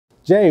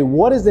Jay,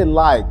 what is it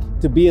like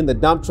to be in the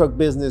dump truck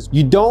business?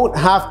 You don't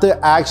have to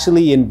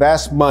actually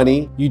invest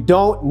money. You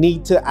don't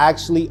need to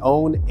actually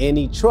own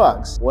any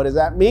trucks. What does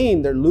that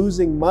mean? They're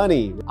losing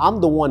money. I'm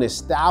the one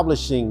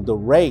establishing the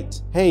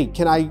rate. Hey,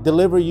 can I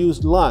deliver you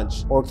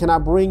lunch? Or can I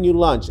bring you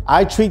lunch?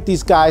 I treat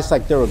these guys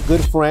like they're a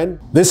good friend.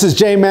 This is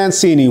Jay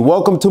Mancini.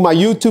 Welcome to my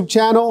YouTube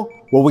channel,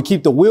 where we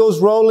keep the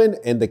wheels rolling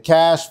and the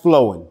cash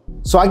flowing.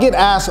 So I get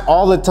asked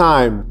all the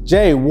time,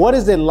 Jay, what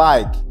is it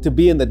like to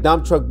be in the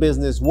dump truck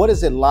business? What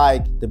is it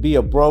like to be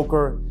a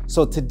broker?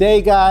 So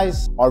today,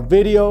 guys, our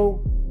video,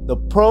 the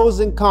pros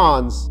and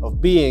cons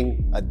of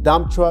being a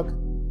dump truck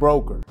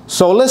broker.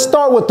 So let's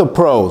start with the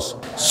pros.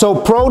 So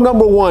pro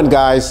number one,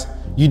 guys,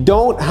 you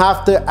don't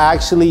have to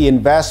actually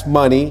invest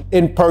money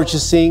in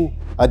purchasing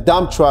a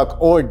dump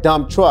truck or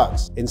dump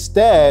trucks.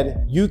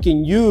 Instead, you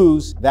can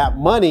use that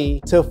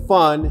money to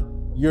fund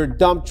your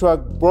dump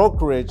truck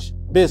brokerage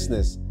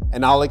business.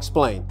 And I'll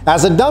explain.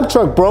 As a dump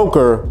truck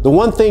broker, the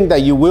one thing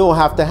that you will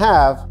have to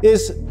have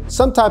is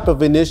some type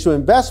of initial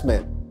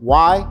investment.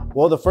 Why?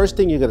 Well, the first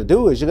thing you're gonna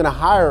do is you're gonna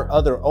hire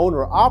other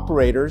owner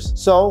operators,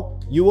 so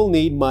you will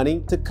need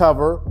money to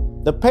cover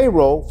the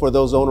payroll for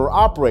those owner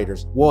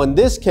operators. Well, in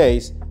this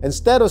case,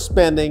 instead of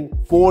spending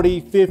 $40,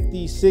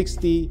 $50,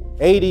 $60,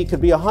 $80, could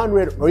be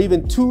 $100 or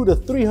even $200,000 to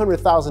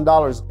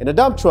 $300,000 in a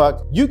dump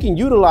truck, you can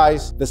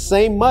utilize the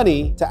same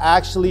money to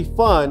actually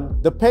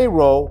fund the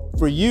payroll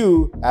for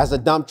you as a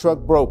dump truck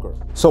broker.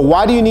 So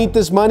why do you need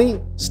this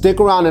money? Stick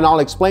around and I'll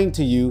explain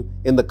to you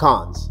in the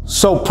cons.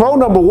 So pro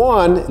number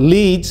one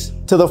leads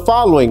to the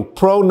following.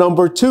 Pro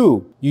number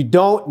two, you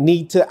don't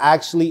need to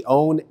actually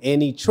own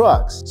any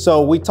trucks.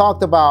 So we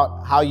talked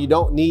about how you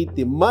don't need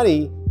the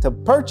money to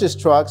purchase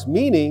trucks,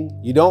 meaning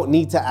you don't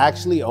need to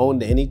actually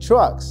own any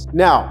trucks.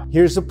 Now,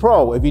 here's the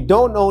pro. If you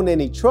don't own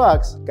any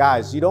trucks,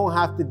 guys, you don't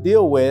have to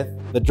deal with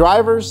the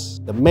drivers,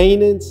 the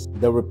maintenance,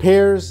 the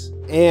repairs,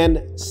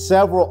 and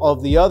several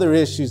of the other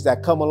issues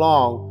that come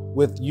along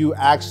with you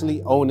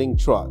actually owning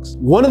trucks.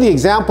 One of the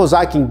examples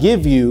I can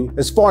give you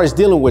as far as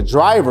dealing with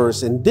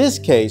drivers in this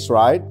case,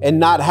 right, and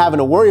not having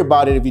to worry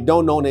about it if you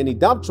don't own any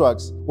dump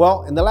trucks.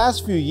 Well, in the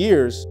last few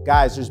years,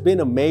 guys, there's been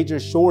a major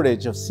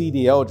shortage of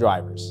CDL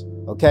drivers,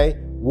 okay?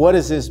 What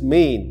does this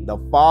mean? The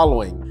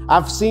following.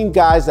 I've seen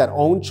guys that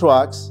own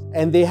trucks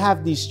and they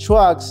have these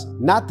trucks,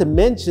 not to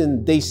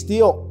mention they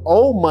still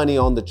owe money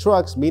on the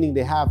trucks, meaning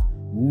they have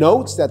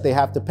notes that they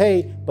have to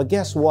pay, but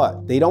guess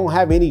what? They don't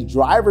have any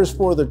drivers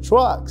for the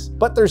trucks,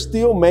 but they're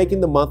still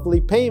making the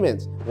monthly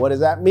payments. What does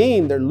that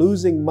mean? They're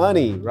losing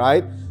money,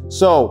 right?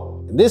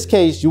 So in this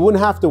case, you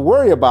wouldn't have to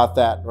worry about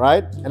that,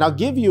 right? And I'll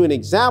give you an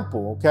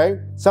example, okay?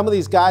 Some of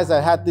these guys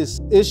that had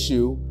this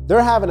issue,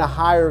 they're having to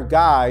hire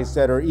guys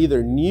that are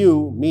either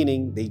new,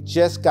 meaning they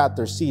just got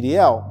their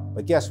CDL,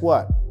 but guess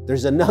what?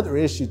 There's another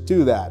issue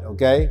to that,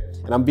 okay?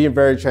 And I'm being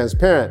very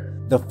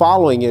transparent. The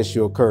following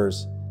issue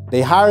occurs.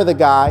 They hire the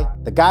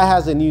guy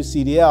has a new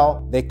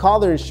CDL, they call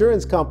their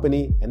insurance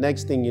company, and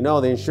next thing you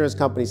know, the insurance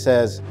company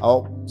says,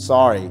 oh,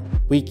 sorry,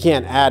 we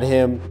can't add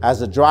him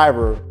as a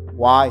driver.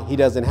 Why? He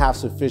doesn't have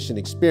sufficient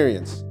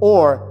experience.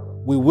 Or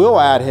we will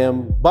add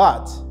him,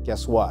 but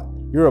guess what?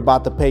 You're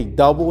about to pay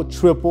double,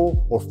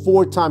 triple, or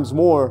 4 times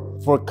more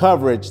for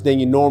coverage than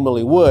you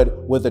normally would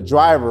with a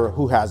driver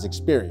who has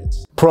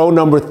experience. Pro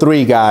number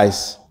 3,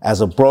 guys.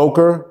 As a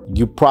broker,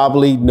 you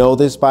probably know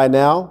this by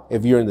now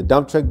if you're in the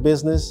dump truck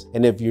business.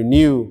 And if you're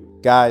new,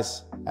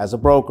 guys, as a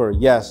broker,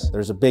 yes,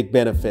 there's a big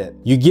benefit.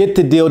 You get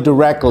to deal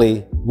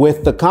directly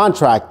with the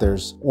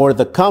contractors or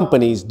the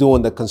companies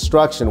doing the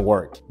construction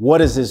work. What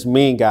does this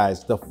mean,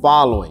 guys? The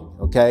following,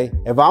 okay?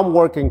 If I'm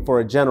working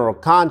for a general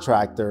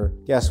contractor,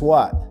 guess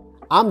what?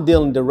 I'm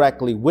dealing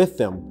directly with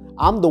them.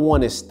 I'm the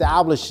one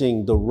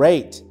establishing the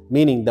rate,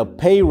 meaning the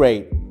pay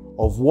rate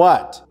of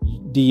what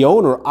the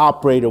owner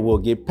operator will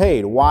get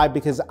paid. Why?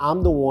 Because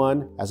I'm the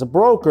one, as a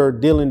broker,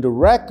 dealing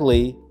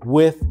directly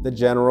with the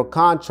general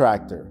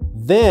contractor.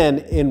 Then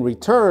in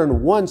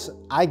return, once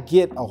I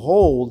get a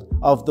hold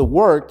of the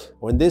work,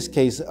 or in this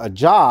case, a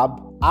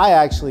job, I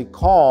actually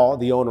call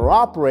the owner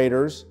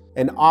operators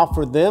and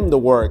offer them the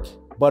work.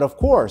 But of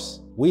course,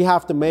 we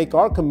have to make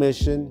our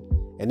commission.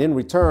 And in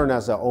return,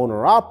 as an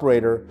owner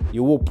operator,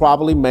 you will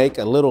probably make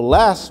a little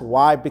less.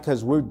 Why?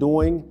 Because we're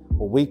doing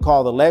what we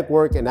call the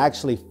legwork and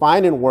actually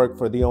finding work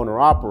for the owner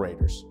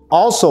operators.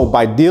 Also,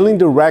 by dealing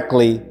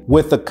directly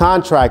with the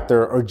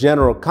contractor or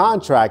general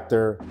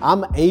contractor,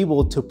 I'm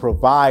able to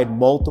provide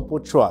multiple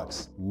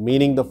trucks,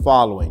 meaning the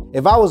following.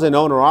 If I was an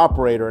owner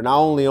operator and I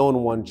only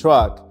own 1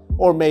 truck,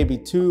 or maybe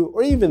 2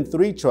 or even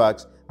 3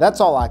 trucks, that's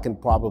all I can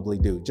probably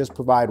do, just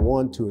provide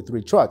 1, 2, or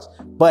 3 trucks.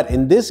 But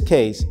in this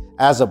case,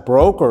 as a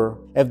broker,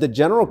 if the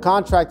general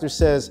contractor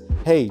says,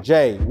 hey,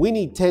 Jay, we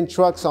need 10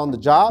 trucks on the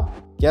job,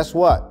 guess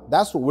what?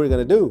 That's what we're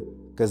gonna do,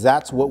 because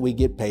that's what we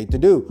get paid to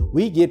do.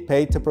 We get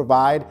paid to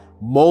provide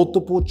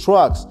multiple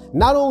trucks,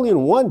 not only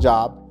in one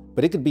job,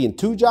 but it could be in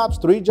 2 jobs,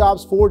 3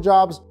 jobs, 4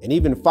 jobs, and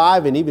even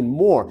 5 and even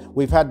more.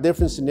 We've had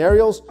different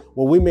scenarios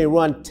where we may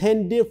run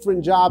 10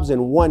 different jobs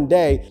in one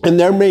day, and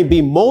there may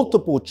be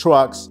multiple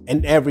trucks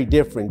in every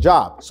different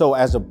job. So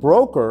as a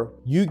broker,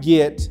 you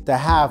get to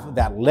have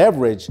that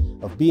leverage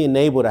of being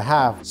able to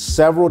have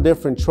several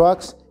different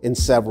trucks in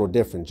several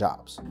different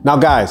jobs. Now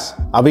guys,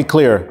 I'll be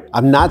clear.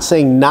 I'm not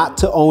saying not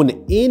to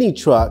own any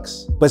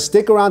trucks, but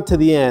stick around to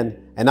the end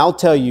and I'll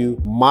tell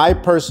you my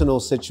personal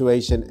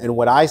situation and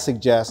what I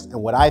suggest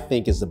and what I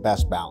think is the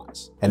best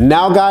balance. And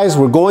now guys,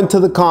 we're going to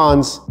the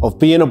cons of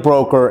being a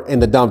broker in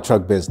the dump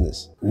truck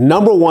business.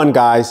 Number 1,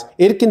 guys,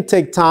 it can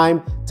take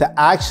time to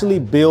actually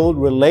build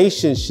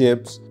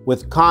relationships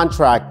with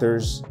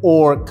contractors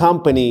or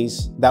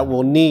companies that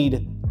will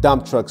need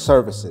dump truck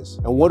services.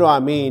 And what do I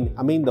mean?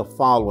 I mean the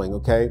following,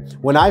 okay?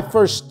 When I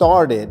first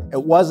started,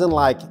 it wasn't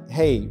like,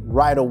 hey,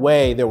 right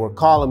away they were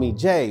calling me,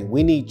 Jay,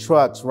 we need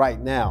trucks right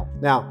now.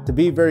 Now, to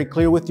be very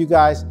clear with you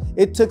guys,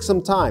 it took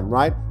some time,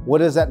 right? What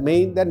does that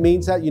mean? That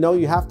means that,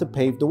 you have to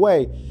pave the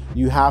way.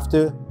 You have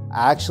to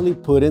actually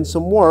put in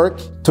some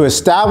work to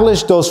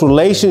establish those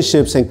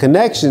relationships and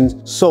connections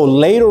so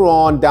later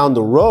on down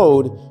the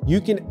road,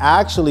 you can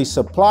actually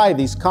supply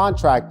these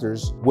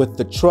contractors with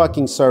the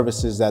trucking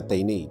services that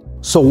they need.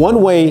 So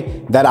one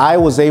way that I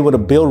was able to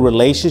build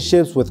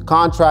relationships with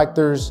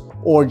contractors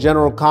or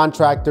general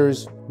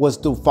contractors was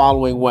the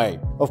following way.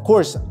 Of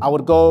course, I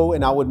would go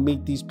and I would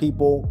meet these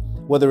people,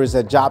 whether it's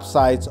at job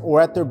sites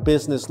or at their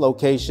business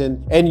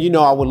location. And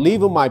I would leave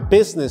them my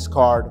business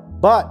card,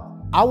 but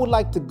I would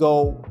like to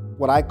go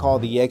what I call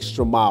the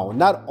extra mile.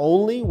 Not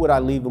only would I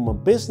leave them a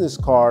business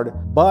card,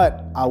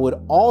 but I would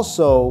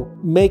also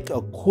make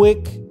a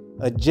quick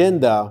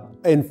agenda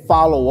and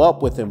follow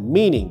up with him.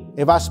 Meaning,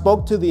 if I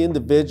spoke to the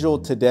individual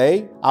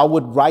today, I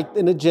would write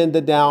an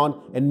agenda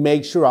down and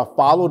make sure I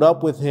followed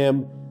up with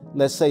him,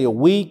 let's say a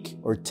week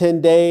or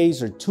 10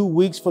 days or 2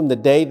 weeks from the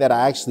day that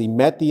I actually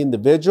met the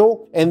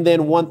individual. And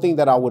then one thing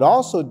that I would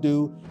also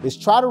do is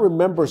try to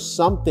remember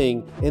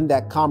something in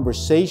that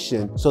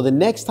conversation. So the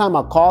next time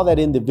I call that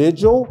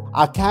individual,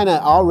 I kind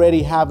of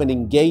already have an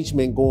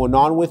engagement going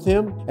on with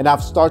him and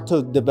I've started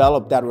to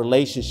develop that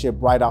relationship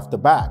right off the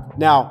bat.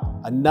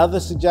 Now, another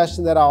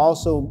suggestion that I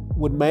also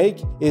would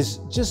make is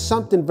just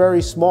something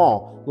very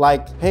small.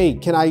 Like, hey,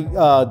 can I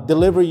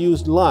deliver you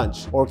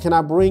lunch? Or can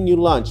I bring you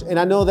lunch? And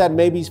I know that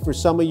maybe for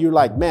some of you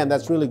like, man,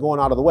 that's really going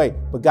out of the way.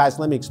 But guys,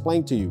 let me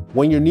explain to you.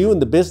 When you're new in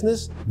the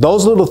business,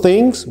 those little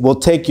things will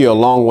take you a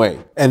long way.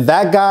 And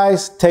that,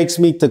 guys, takes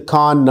me to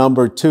con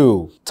number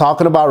 2.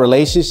 Talking about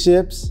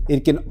relationships,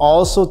 it can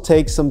also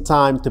take some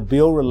time to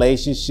build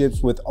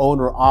relationships with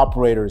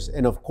owner-operators.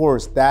 And of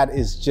course, that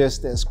is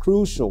just as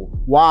crucial.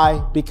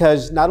 Why?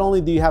 Because not only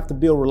do you have to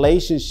build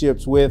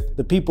relationships with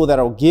the people that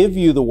will give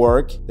you the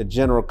work, the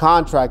general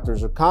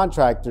contractors or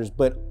contractors,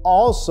 but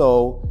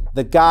also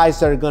the guys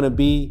that are going to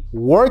be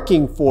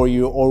working for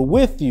you or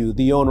with you,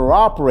 the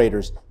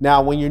owner-operators.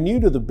 Now, when you're new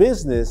to the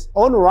business,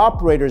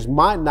 owner-operators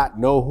might not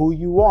know who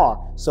you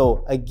are.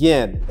 So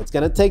again, it's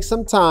going to take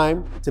some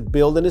time to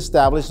build and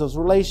establish those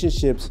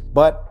relationships,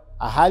 but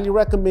I highly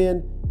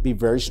recommend be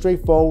very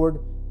straightforward,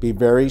 be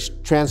very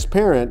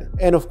transparent,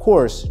 and of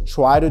course,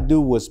 try to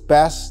do what's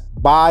best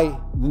by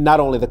not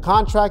only the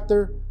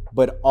contractor,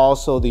 but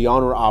also the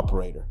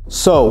owner-operator.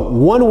 So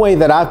one way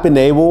that I've been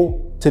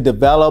able to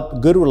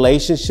develop good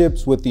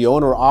relationships with the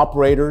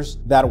owner-operators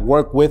that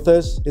work with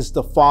us is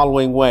the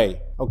following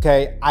way,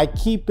 okay? I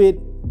keep it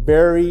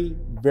very,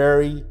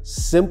 very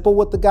simple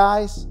with the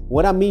guys.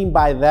 What I mean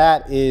by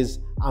that is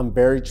I'm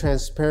very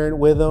transparent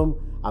with them.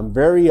 I'm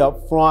very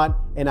upfront,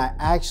 and I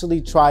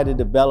actually try to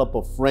develop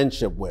a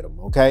friendship with them,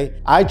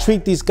 okay? I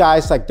treat these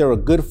guys like they're a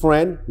good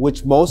friend,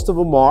 which most of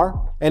them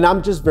are, and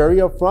I'm just very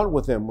upfront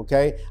with them,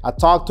 okay? I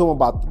talk to them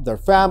about their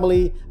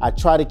family. I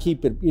try to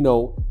keep it,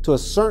 to a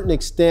certain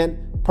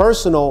extent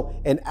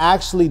personal and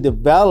actually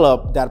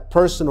develop that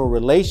personal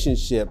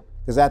relationship,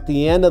 because at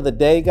the end of the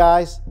day,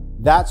 guys,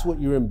 that's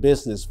what you're in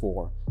business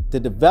for. To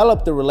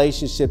develop the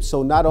relationship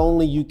so not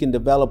only you can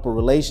develop a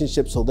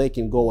relationship so they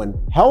can go and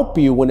help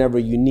you whenever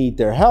you need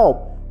their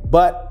help,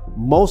 but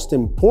most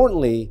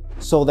importantly,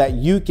 so that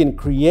you can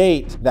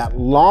create that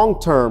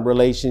long-term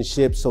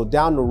relationship so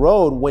down the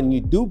road when you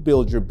do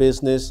build your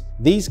business,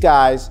 these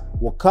guys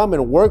will come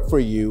and work for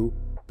you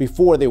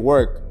before they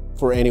work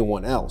for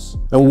anyone else.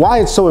 And why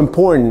it's so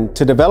important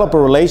to develop a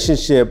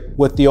relationship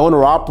with the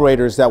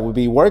owner-operators that will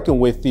be working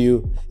with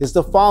you is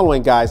the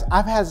following, guys.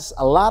 I've had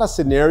a lot of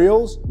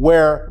scenarios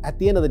where at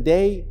the end of the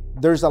day,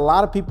 there's a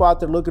lot of people out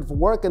there looking for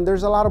work and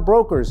there's a lot of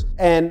brokers,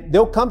 and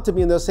they'll come to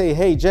me and they'll say,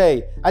 hey,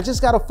 Jay, I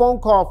just got a phone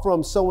call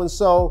from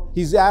so-and-so.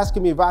 He's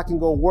asking me if I can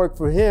go work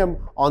for him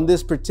on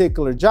this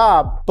particular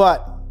job.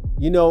 But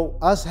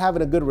us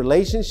having a good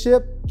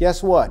relationship,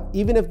 guess what?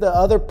 Even if the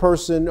other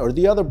person or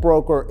the other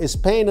broker is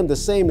paying them the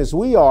same as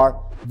we are,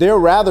 they'll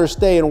rather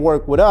stay and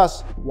work with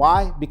us.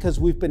 Why? Because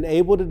we've been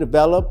able to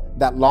develop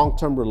that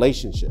long-term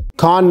relationship.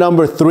 Con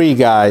number 3,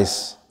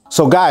 guys.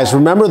 So guys,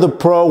 remember the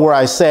pro where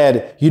I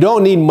said you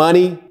don't need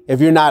money if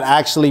you're not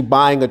actually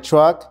buying a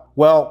truck?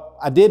 Well,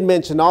 I did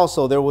mention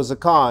also there was a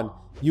con.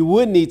 You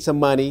would need some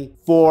money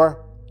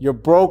for your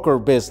broker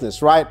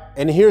business, right?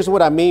 And here's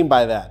what I mean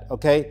by that,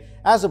 okay?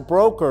 As a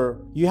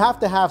broker, you have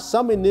to have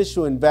some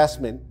initial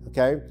investment,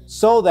 okay?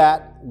 So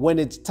that when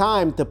it's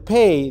time to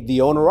pay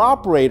the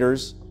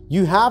owner-operators,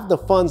 you have the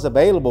funds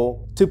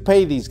available to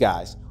pay these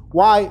guys.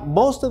 Why?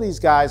 Most of these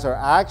guys are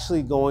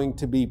actually going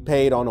to be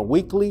paid on a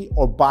weekly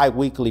or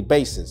bi-weekly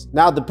basis.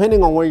 Now,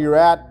 depending on where you're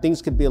at,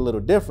 things could be a little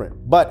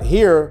different. But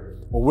here,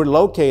 where we're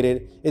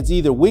located, it's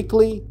either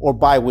weekly or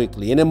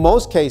bi-weekly. And in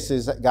most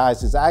cases,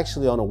 guys, it's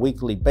actually on a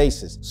weekly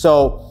basis.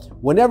 So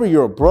whenever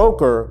you're a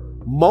broker,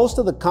 most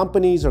of the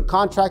companies or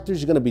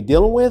contractors you're going to be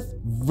dealing with,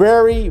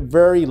 very,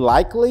 very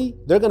likely,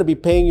 they're going to be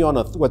paying you on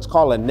what's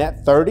called a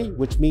net 30,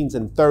 which means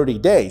in 30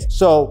 days.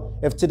 So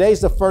if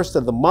today's the first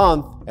of the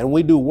month and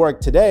we do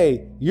work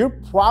today, you're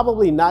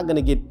probably not going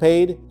to get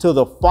paid till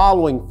the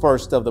following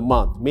first of the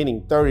month,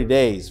 meaning 30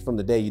 days from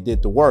the day you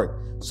did the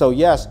work. So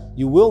yes,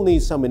 you will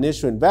need some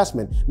initial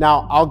investment.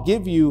 Now, I'll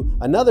give you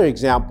another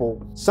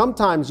example.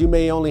 Sometimes you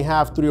may only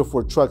have 3 or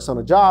 4 trucks on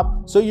a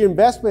job, so your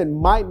investment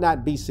might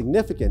not be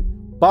significant.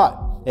 But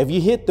if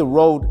you hit the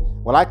road,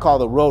 what I call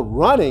the road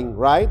running,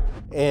 right?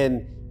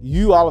 And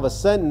you all of a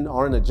sudden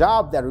are in a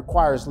job that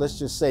requires, let's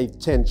just say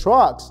 10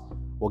 trucks.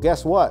 Well,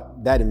 guess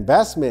what? That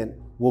investment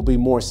will be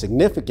more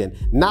significant.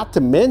 Not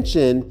to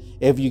mention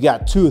if you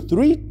got 2 or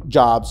 3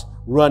 jobs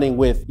running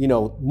with,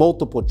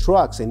 multiple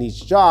trucks in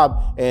each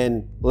job,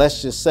 and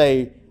let's just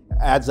say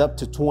adds up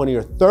to 20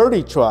 or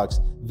 30 trucks,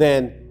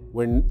 then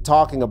we're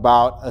talking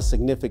about a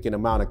significant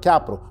amount of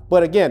capital.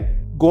 But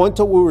again, going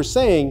to what we were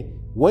saying,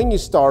 when you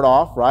start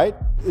off, right,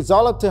 it's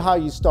all up to how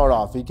you start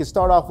off. You can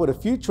start off with a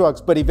few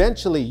trucks, but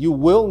eventually you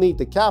will need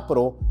the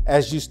capital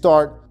as you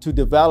start to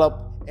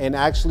develop and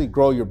actually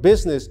grow your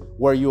business,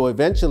 where you'll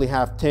eventually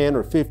have 10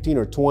 or 15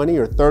 or 20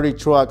 or 30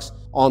 trucks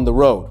on the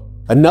road.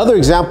 Another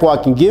example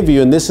I can give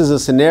you, and this is a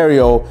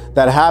scenario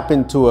that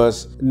happened to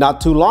us not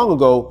too long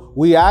ago.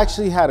 We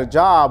actually had a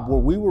job where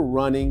we were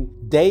running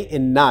day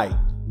and night,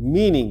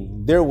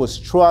 meaning there was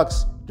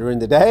trucks during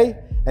the day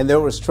and there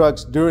was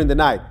trucks during the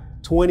night,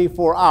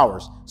 24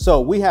 hours.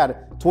 So we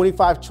had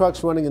 25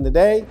 trucks running in the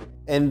day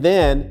and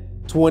then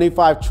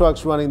 25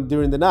 trucks running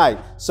during the night.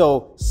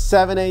 So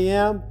 7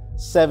 a.m.,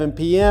 7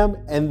 p.m.,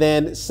 and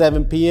then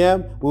 7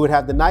 p.m., we would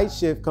have the night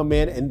shift come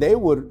in and they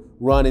would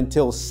run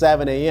until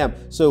 7 a.m.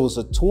 So it was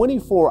a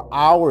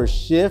 24-hour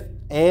shift,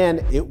 and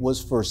it was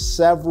for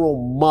several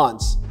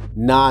months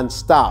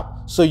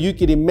nonstop. So you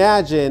could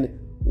imagine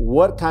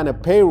what kind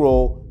of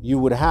payroll you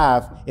would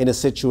have in a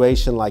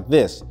situation like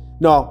this.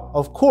 Now,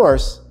 of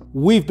course,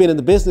 we've been in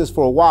the business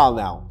for a while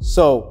now,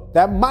 so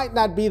that might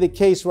not be the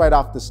case right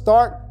off the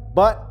start,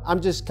 but I'm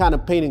just kind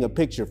of painting a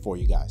picture for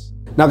you guys.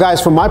 Now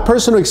guys, from my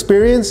personal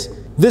experience,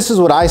 this is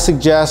what I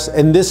suggest,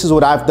 and this is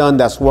what I've done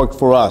that's worked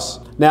for us.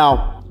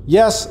 Now,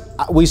 yes,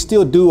 we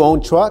still do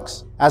own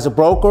trucks. As a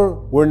broker,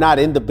 we're not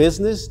in the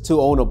business to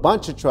own a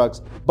bunch of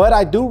trucks, but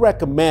I do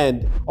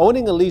recommend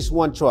owning at least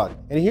 1 truck.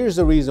 And here's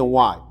the reason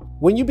why.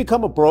 When you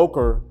become a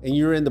broker and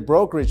you're in the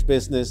brokerage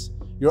business,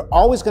 you're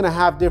always going to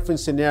have different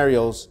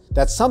scenarios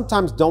that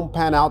sometimes don't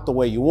pan out the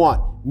way you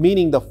want,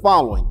 meaning the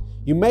following.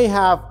 You may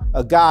have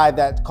a guy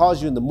that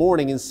calls you in the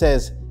morning and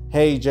says,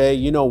 "Hey Jay,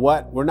 you know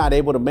what? We're not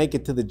able to make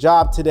it to the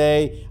job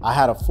today. I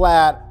had a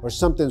flat or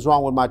something's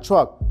wrong with my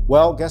truck."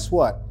 Well, guess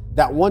what?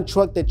 That 1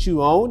 truck that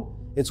you own,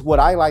 it's what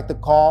I like to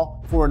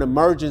call for an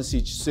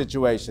emergency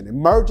situation.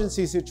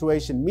 Emergency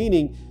situation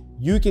meaning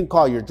you can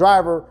call your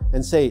driver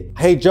and say,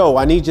 "Hey Joe,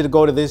 I need you to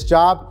go to this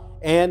job."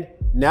 And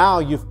now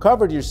you've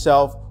covered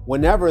yourself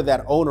whenever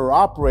that owner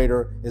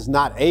operator is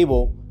not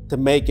able to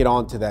make it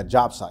onto that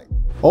job site.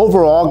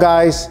 Overall,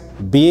 guys,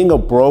 being a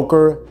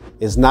broker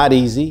is not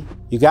easy.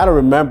 You got to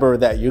remember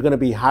that you're going to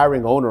be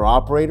hiring owner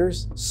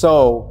operators.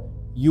 So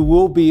you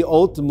will be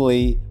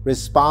ultimately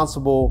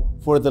responsible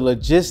for the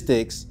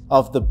logistics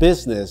of the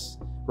business,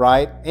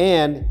 right?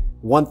 And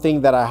one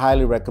thing that I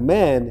highly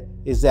recommend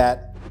is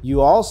that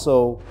you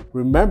also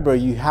remember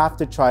you have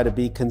to try to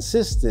be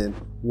consistent.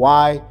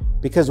 Why?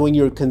 Because when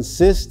you're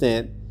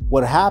consistent,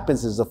 what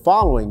happens is the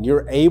following.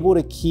 You're able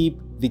to keep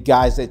the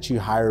guys that you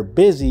hire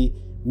busy,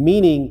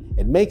 meaning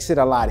it makes it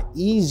a lot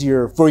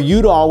easier for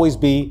you to always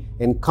be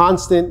in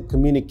constant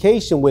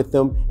communication with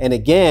them and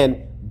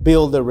again,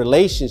 build a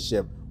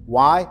relationship.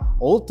 Why?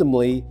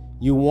 Ultimately,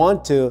 you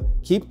want to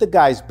keep the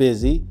guys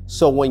busy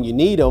so when you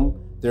need them,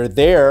 they're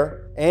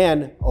there.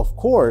 And of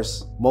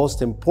course,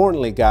 most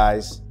importantly,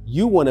 guys,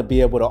 you want to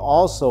be able to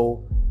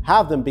also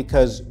have them,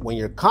 because when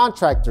your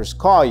contractors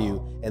call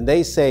you and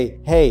they say,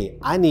 "Hey,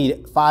 I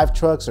need 5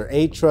 trucks or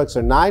 8 trucks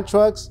or 9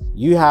 trucks,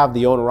 you have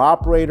the owner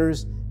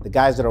operators, the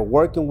guys that are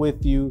working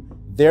with you,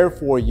 there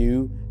for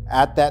you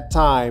at that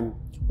time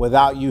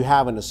without you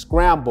having to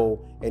scramble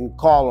and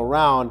call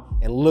around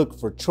and look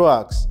for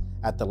trucks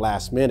at the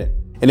last minute."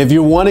 And if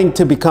you're wanting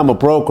to become a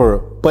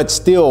broker, but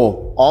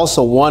still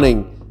also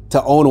wanting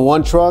to own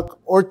 1 truck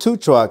or 2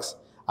 trucks,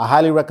 I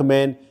highly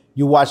recommend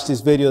you watch this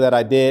video that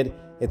I did.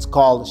 It's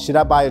called "Should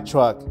I Buy a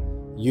Truck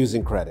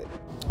Using Credit?"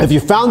 If you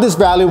found this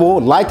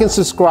valuable, like and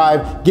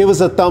subscribe, give us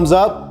a thumbs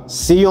up,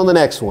 See you on the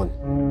next one.